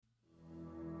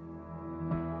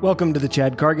Welcome to the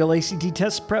Chad Cargill ACT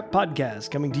Test Prep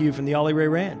Podcast, coming to you from the Ollie Ray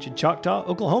Ranch in Choctaw,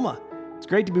 Oklahoma. It's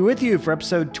great to be with you for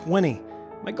episode 20.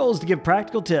 My goal is to give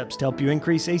practical tips to help you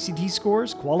increase ACT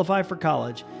scores, qualify for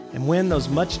college, and win those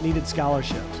much-needed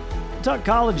scholarships. We'll talk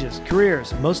colleges,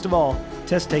 careers, and most of all,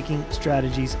 test-taking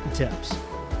strategies and tips.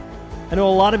 I know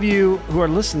a lot of you who are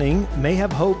listening may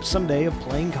have hopes someday of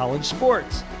playing college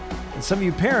sports. And some of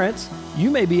you parents, you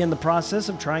may be in the process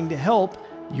of trying to help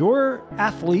your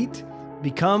athlete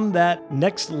become that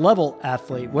next level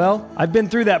athlete. Well, I've been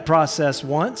through that process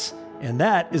once, and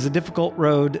that is a difficult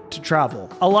road to travel.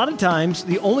 A lot of times,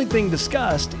 the only thing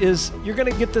discussed is you're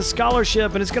going to get this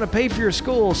scholarship and it's going to pay for your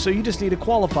school, so you just need to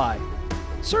qualify.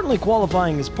 Certainly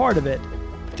qualifying is part of it,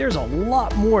 but there's a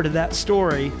lot more to that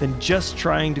story than just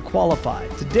trying to qualify.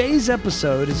 Today's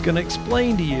episode is going to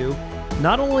explain to you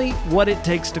not only what it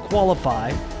takes to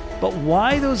qualify, but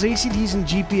why those ACTs and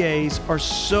GPAs are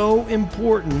so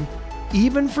important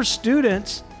even for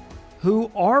students who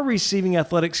are receiving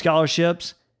athletic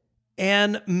scholarships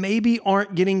and maybe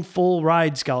aren't getting full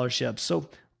ride scholarships. So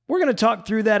we're going to talk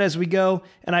through that as we go,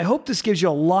 and I hope this gives you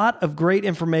a lot of great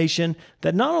information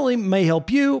that not only may help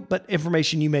you, but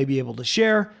information you may be able to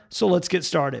share. So let's get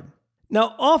started.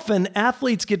 Now, often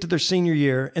athletes get to their senior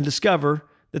year and discover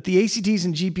that the ACTs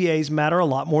and GPAs matter a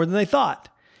lot more than they thought.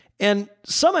 And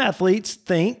some athletes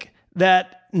think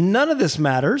that none of this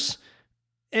matters.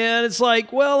 And it's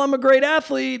like, well, I'm a great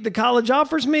athlete. The college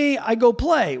offers me, I go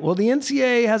play. Well, the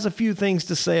NCAA has a few things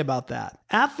to say about that.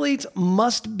 Athletes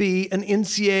must be an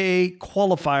NCAA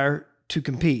qualifier to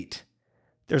compete.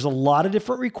 There's a lot of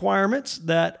different requirements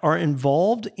that are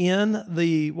involved in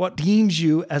what deems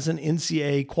you as an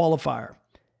NCAA qualifier.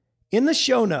 In the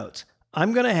show notes,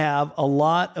 I'm going to have a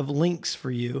lot of links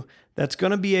for you that's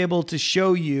going to be able to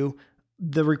show you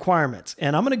the requirements.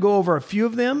 And I'm going to go over a few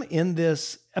of them in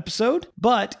this episode,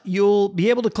 but you'll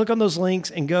be able to click on those links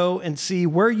and go and see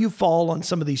where you fall on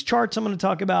some of these charts I'm going to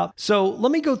talk about. So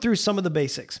let me go through some of the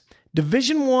basics.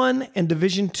 Division I and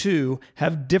Division II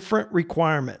have different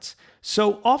requirements.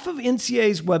 So off of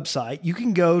NCAA's website, you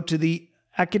can go to the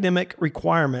academic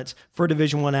requirements for a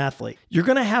Division I athlete. You're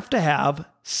going to have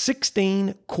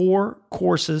 16 core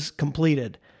courses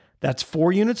completed. That's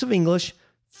 4 units of English,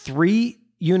 3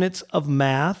 units of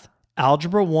math,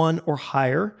 algebra 1 or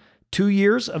higher, 2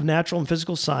 years of natural and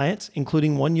physical science,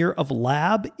 including 1 year of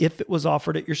lab if it was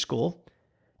offered at your school.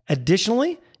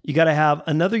 Additionally, you got to have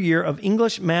another year of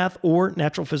English, math, or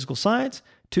natural physical science,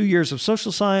 2 years of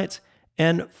social science,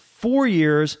 and 4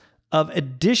 years of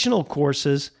additional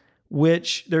courses,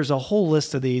 which there's a whole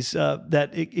list of these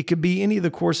that it could be any of the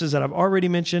courses that I've already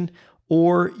mentioned,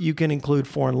 or you can include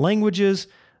foreign languages,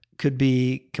 could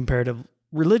be comparative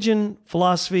religion,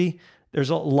 philosophy. There's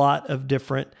a lot of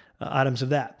different items of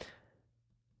that.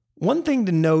 One thing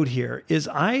to note here is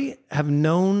I have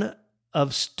known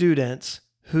of students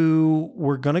who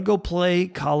were going to go play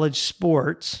college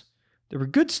sports. They were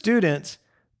good students,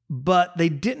 but they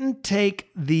didn't take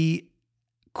the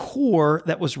core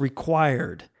that was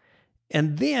required.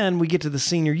 And then we get to the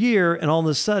senior year and all of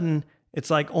a sudden it's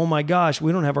like, oh my gosh,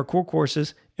 we don't have our core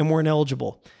courses and we're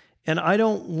ineligible. And I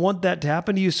don't want that to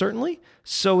happen to you, certainly.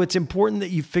 So it's important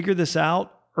that you figure this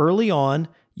out early on.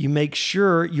 You make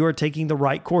sure you're taking the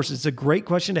right courses. It's a great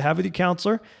question to have with your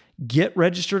counselor. Get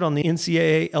registered on the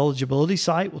NCAA eligibility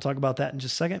site. We'll talk about that in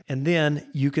just a second. And then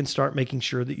you can start making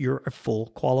sure that you're a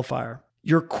full qualifier.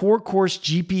 Your core course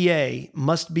GPA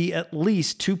must be at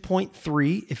least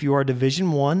 2.3 if you are a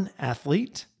Division I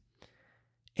athlete.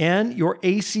 And your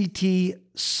ACT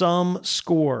sum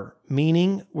score,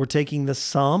 meaning we're taking the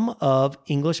sum of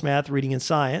English, math, reading, and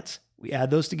science. We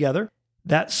add those together.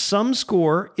 That sum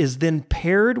score is then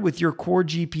paired with your core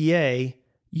GPA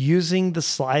using the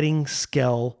sliding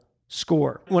scale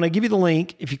score. When I give you the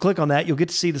link, if you click on that, you'll get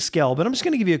to see the scale, but I'm just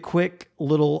going to give you a quick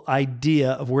little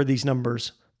idea of where these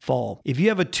numbers fall. If you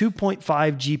have a 2.5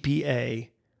 GPA,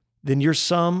 then your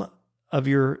sum of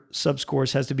your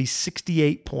subscores has to be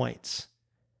 68 points.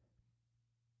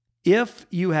 If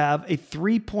you have a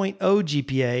 3.0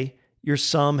 GPA, your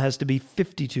sum has to be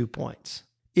 52 points.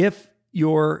 If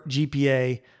your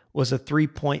GPA was a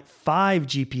 3.5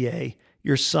 GPA,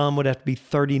 your sum would have to be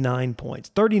 39 points.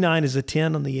 39 is a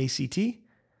 10 on the ACT.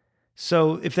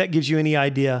 So if that gives you any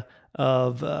idea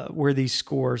of where these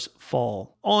scores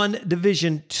fall. On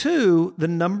Division II, the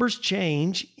numbers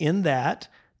change in that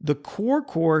the core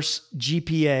course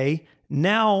GPA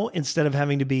now, instead of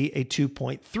having to be a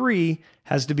 2.3,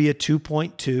 has to be a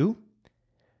 2.2.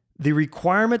 The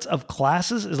requirements of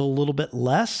classes is a little bit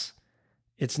less.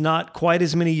 It's not quite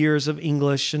as many years of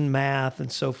English and math and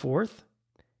so forth.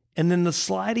 And then the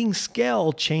sliding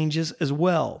scale changes as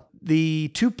well. The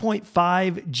 2.5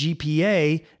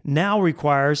 GPA now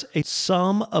requires a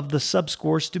sum of the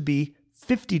subscores to be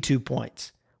 52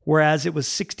 points, whereas it was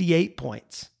 68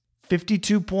 points.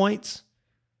 52 points,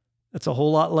 that's a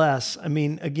whole lot less. I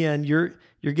mean, again, you're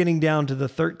getting down to the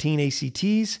 13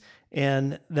 ACTs,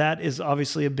 and that is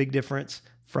obviously a big difference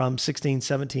from 16,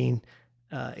 17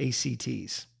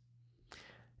 ACTs.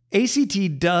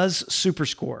 ACT does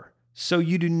superscore, so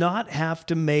you do not have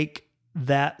to make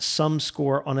that sum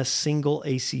score on a single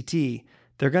ACT.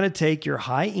 They're going to take your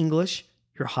high English,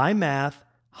 your high math,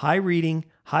 high reading,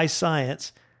 high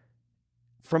science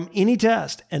from any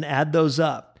test and add those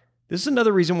up. This is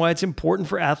another reason why it's important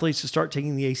for athletes to start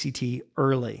taking the ACT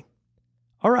early.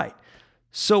 All right,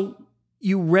 so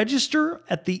you register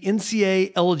at the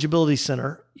NCAA Eligibility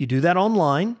Center. You do that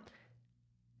online.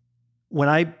 When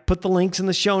I put the links in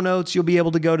the show notes, you'll be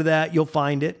able to go to that. You'll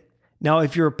find it. Now,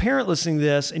 if you're a parent listening to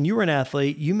this and you were an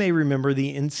athlete, you may remember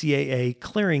the NCAA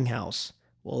Clearinghouse.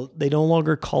 Well, they no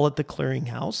longer call it the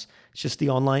Clearinghouse. It's just the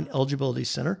Online Eligibility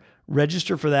Center.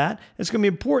 Register for that. It's going to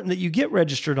be important that you get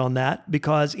registered on that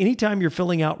because anytime you're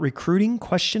filling out recruiting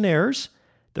questionnaires,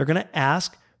 they're going to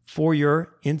ask for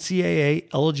your NCAA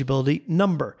eligibility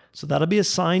number. So that'll be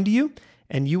assigned to you,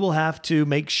 and you will have to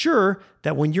make sure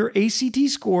that when your ACT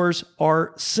scores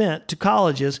are sent to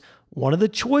colleges, one of the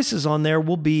choices on there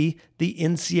will be the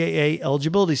NCAA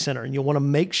Eligibility Center, and you'll want to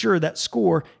make sure that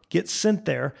score gets sent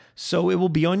there so it will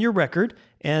be on your record.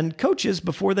 And coaches,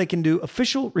 before they can do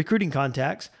official recruiting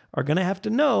contacts, are going to have to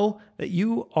know that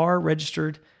you are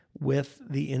registered with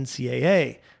the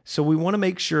NCAA. So we want to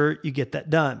make sure you get that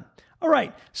done. All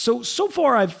right, so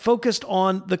far I've focused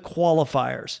on the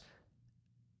qualifiers.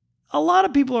 A lot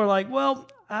of people are like, well,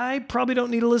 I probably don't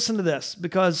need to listen to this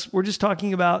because we're just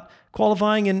talking about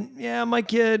qualifying and yeah, my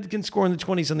kid can score in the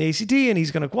 20s on the ACT and he's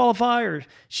going to qualify or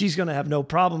she's going to have no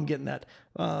problem getting that,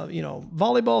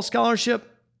 volleyball scholarship.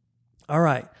 All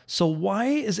right. So why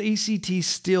is ACT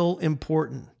still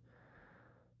important?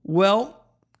 Well,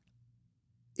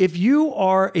 if you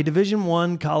are a Division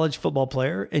I college football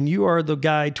player and you are the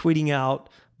guy tweeting out,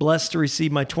 blessed to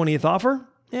receive my 20th offer,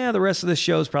 the rest of this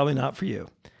show is probably not for you.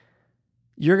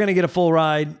 You're going to get a full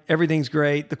ride. Everything's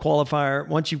great. The qualifier,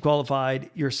 once you've qualified,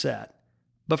 you're set.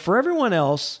 But for everyone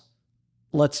else,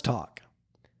 let's talk.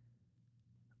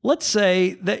 Let's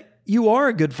say that you are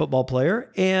a good football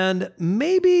player and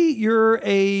maybe you're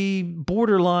a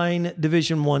borderline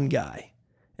Division I guy.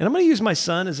 And I'm going to use my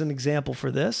son as an example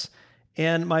for this.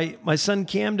 And my son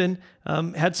Camden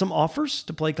had some offers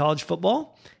to play college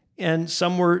football, and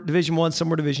some were Division I, some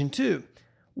were Division II.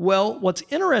 Well, what's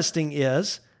interesting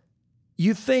is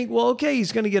you think, well, okay,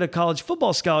 he's going to get a college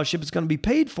football scholarship. It's going to be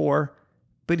paid for.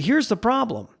 But here's the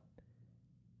problem.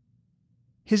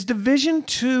 His Division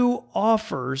II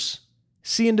offers,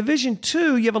 see, in Division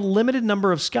II, you have a limited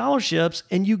number of scholarships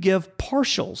and you give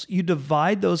partials. You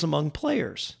divide those among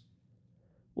players.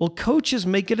 Well, coaches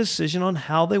make a decision on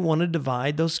how they want to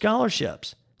divide those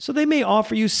scholarships. So they may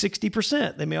offer you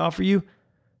 60%. They may offer you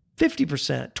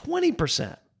 50%,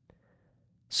 20%.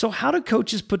 So how do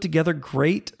coaches put together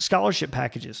great scholarship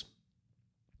packages?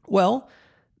 Well,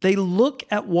 they look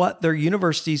at what their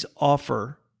universities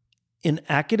offer in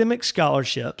academic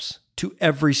scholarships to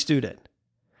every student.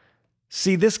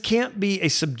 See, this can't be a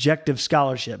subjective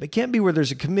scholarship. It can't be where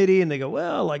there's a committee and they go,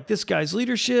 well, I like this guy's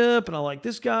leadership and I like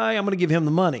this guy, I'm going to give him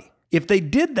the money. If they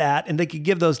did that and they could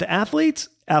give those to athletes,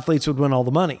 athletes would win all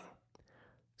the money.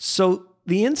 So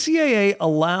the NCAA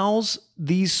allows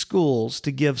these schools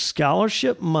to give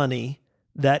scholarship money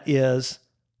that is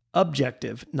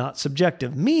objective, not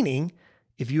subjective, meaning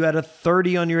if you had a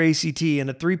 30 on your ACT and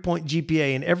a 3-point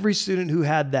GPA and every student who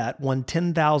had that won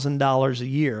 $10,000 a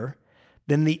year,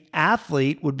 then the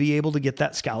athlete would be able to get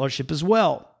that scholarship as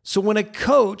well. So when a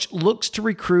coach looks to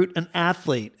recruit an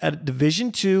athlete at a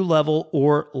Division II level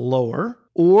or lower,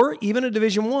 or even a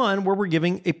Division I where we're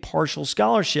giving a partial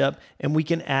scholarship and we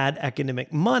can add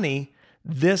academic money,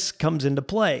 this comes into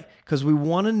play because we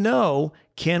want to know,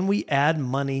 can we add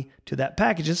money to that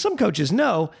package? And some coaches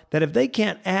know that if they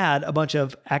can't add a bunch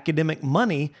of academic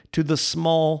money to the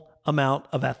small amount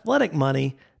of athletic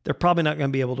money, they're probably not going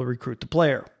to be able to recruit the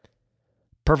player.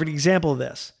 Perfect example of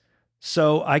this.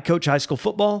 So I coach high school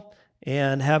football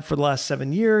and have for the last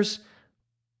 7 years.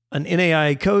 An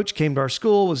NAIA coach came to our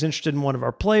school, was interested in one of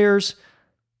our players,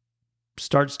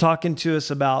 starts talking to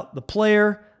us about the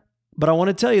player. But I want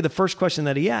to tell you the first question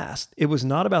that he asked, it was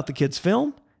not about the kid's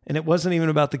film, and it wasn't even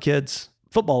about the kid's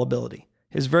football ability.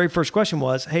 His very first question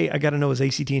was, hey, I got to know his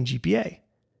ACT and GPA,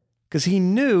 because he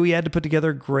knew he had to put together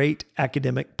a great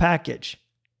academic package.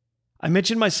 I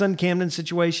mentioned my son Camden's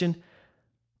situation.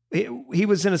 He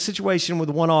was in a situation with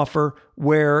one offer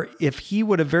where if he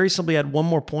would have very simply had one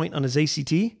more point on his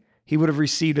ACT, he would have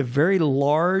received a very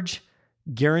large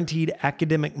guaranteed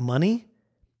academic money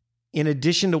in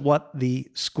addition to what the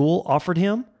school offered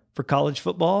him for college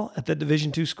football at the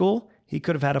Division II school. He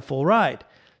could have had a full ride.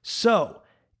 So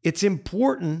it's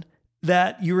important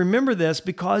that you remember this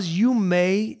because you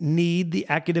may need the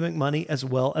academic money as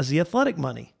well as the athletic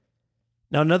money.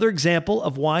 Now, another example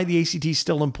of why the ACT is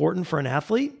still important for an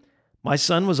athlete, my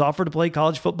son was offered to play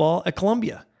college football at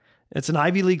Columbia. It's an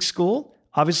Ivy League school.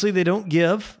 Obviously, they don't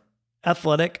give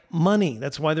athletic money.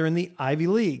 That's why they're in the Ivy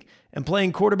League. And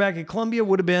playing quarterback at Columbia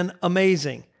would have been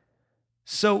amazing.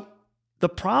 So the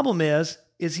problem is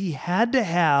he had to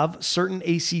have certain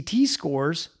ACT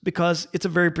scores because it's a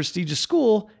very prestigious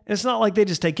school, and it's not like they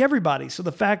just take everybody. So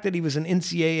the fact that he was an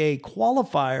NCAA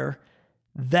qualifier,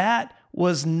 that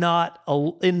was not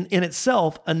in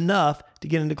itself enough to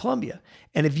get into Columbia.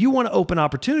 And if you want to open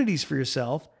opportunities for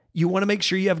yourself, you want to make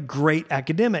sure you have great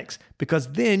academics because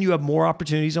then you have more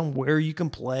opportunities on where you can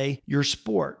play your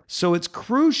sport. So it's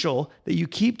crucial that you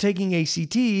keep taking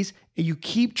ACTs and you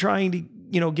keep trying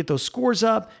to, get those scores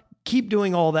up, keep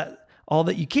doing all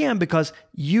that you can because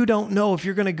you don't know if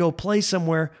you're going to go play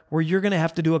somewhere where you're going to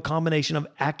have to do a combination of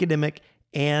academic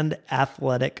and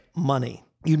athletic money.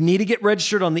 You need to get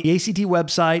registered on the ACT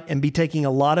website and be taking a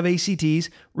lot of ACTs.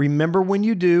 Remember when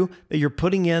you do that you're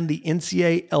putting in the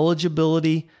NCAA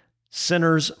Eligibility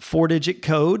Center's 4-digit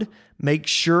code. Make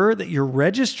sure that you're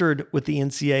registered with the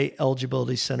NCAA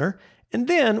Eligibility Center. And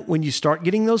then when you start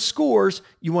getting those scores,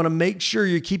 you want to make sure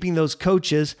you're keeping those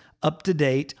coaches up to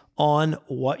date on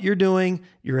what you're doing,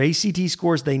 your ACT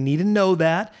scores. They need to know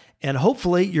that. And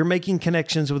hopefully you're making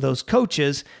connections with those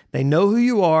coaches. They know who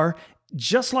you are.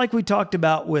 Just like we talked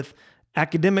about with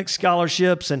academic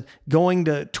scholarships and going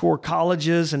to tour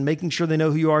colleges and making sure they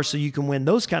know who you are so you can win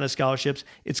those kind of scholarships,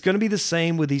 it's going to be the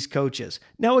same with these coaches.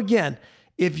 Now, again,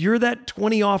 if you're that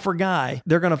 20 offer guy,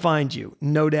 they're going to find you,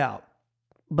 no doubt.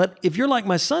 But if you're like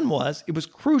my son was, it was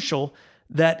crucial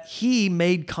that he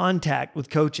made contact with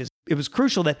coaches. It was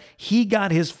crucial that he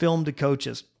got his film to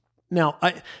coaches. Now,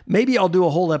 maybe I'll do a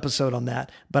whole episode on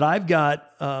that, but I've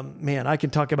got, I can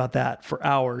talk about that for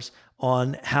hours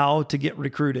on how to get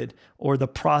recruited or the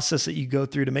process that you go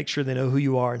through to make sure they know who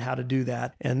you are and how to do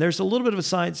that. And there's a little bit of a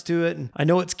science to it. And I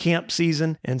know it's camp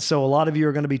season. And so a lot of you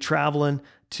are going to be traveling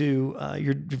to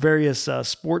your various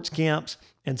sports camps.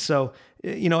 And so,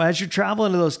 as you're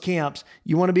traveling to those camps,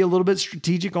 you want to be a little bit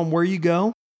strategic on where you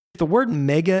go. If the word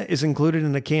mega is included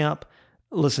in a camp,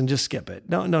 listen, just skip it.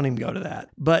 Don't even go to that.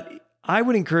 But I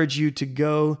would encourage you to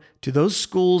go to those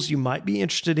schools you might be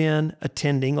interested in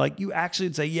attending. Like you actually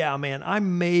would say, yeah, man, I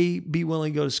may be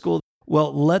willing to go to school.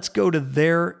 Well, let's go to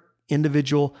their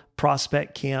individual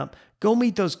prospect camp. Go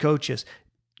meet those coaches.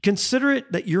 Consider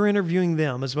it that you're interviewing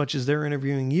them as much as they're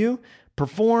interviewing you.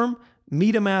 Perform,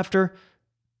 meet them after,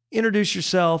 introduce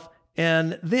yourself,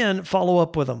 and then follow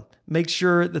up with them. Make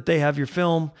sure that they have your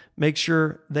film, make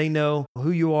sure they know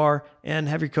who you are, and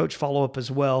have your coach follow up as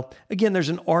well. Again, there's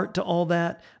an art to all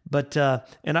that, but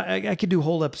and I could do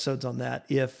whole episodes on that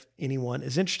if anyone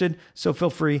is interested, so feel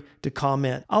free to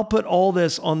comment. I'll put all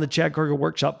this on the Chad Cargill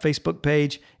Workshop Facebook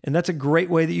page, and that's a great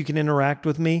way that you can interact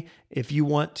with me. If you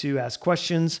want to ask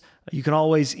questions, you can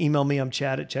always email me. I'm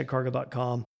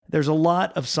chad@chadcargill.com. There's a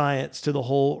lot of science to the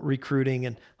whole recruiting,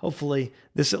 and hopefully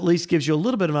this at least gives you a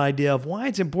little bit of an idea of why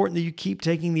it's important that you keep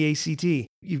taking the ACT.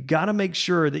 You've got to make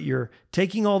sure that you're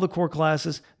taking all the core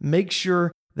classes, make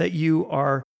sure that you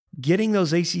are getting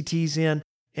those ACTs in,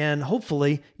 and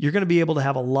hopefully you're going to be able to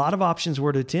have a lot of options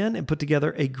where to attend and put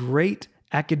together a great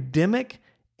academic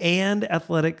and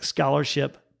athletic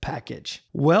scholarship package.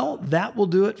 Well, that will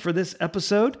do it for this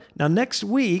episode. Now, next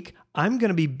week, I'm going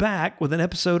to be back with an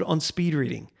episode on speed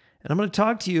reading. And I'm going to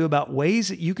talk to you about ways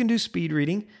that you can do speed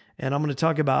reading. And I'm going to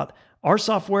talk about our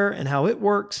software and how it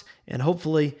works. And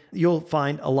hopefully you'll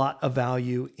find a lot of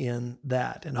value in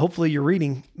that. And hopefully you're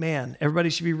reading, man,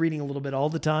 everybody should be reading a little bit all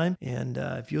the time. And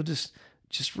if you'll just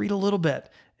read a little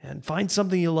bit and find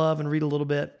something you love and read a little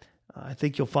bit, I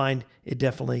think you'll find it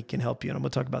definitely can help you. And I'm going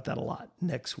to talk about that a lot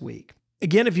next week.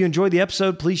 Again, if you enjoyed the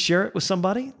episode, please share it with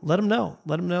somebody. Let them know.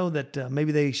 Let them know that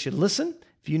maybe they should listen.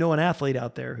 If you know an athlete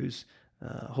out there who's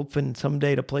hoping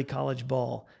someday to play college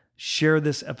ball, share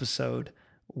this episode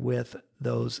with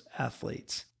those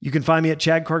athletes. You can find me at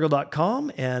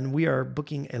chadcargill.com, and we are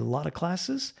booking a lot of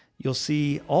classes. You'll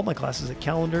see all my classes at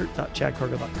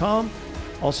calendar.chadcargill.com.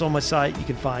 Also on my site, you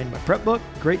can find my prep book.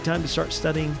 Great time to start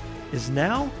studying is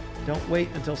now. Don't wait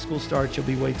until school starts. You'll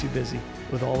be way too busy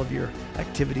with all of your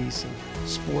activities and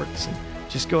sports and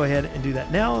just go ahead and do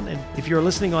that now. And if you're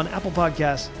listening on Apple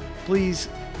Podcasts, please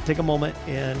take a moment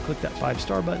and click that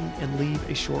 5-star button and leave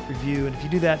a short review. And if you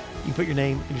do that, you can put your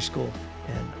name and your school,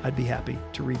 and I'd be happy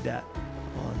to read that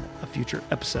on a future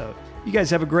episode. You guys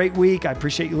have a great week. I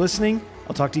appreciate you listening.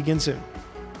 I'll talk to you again soon.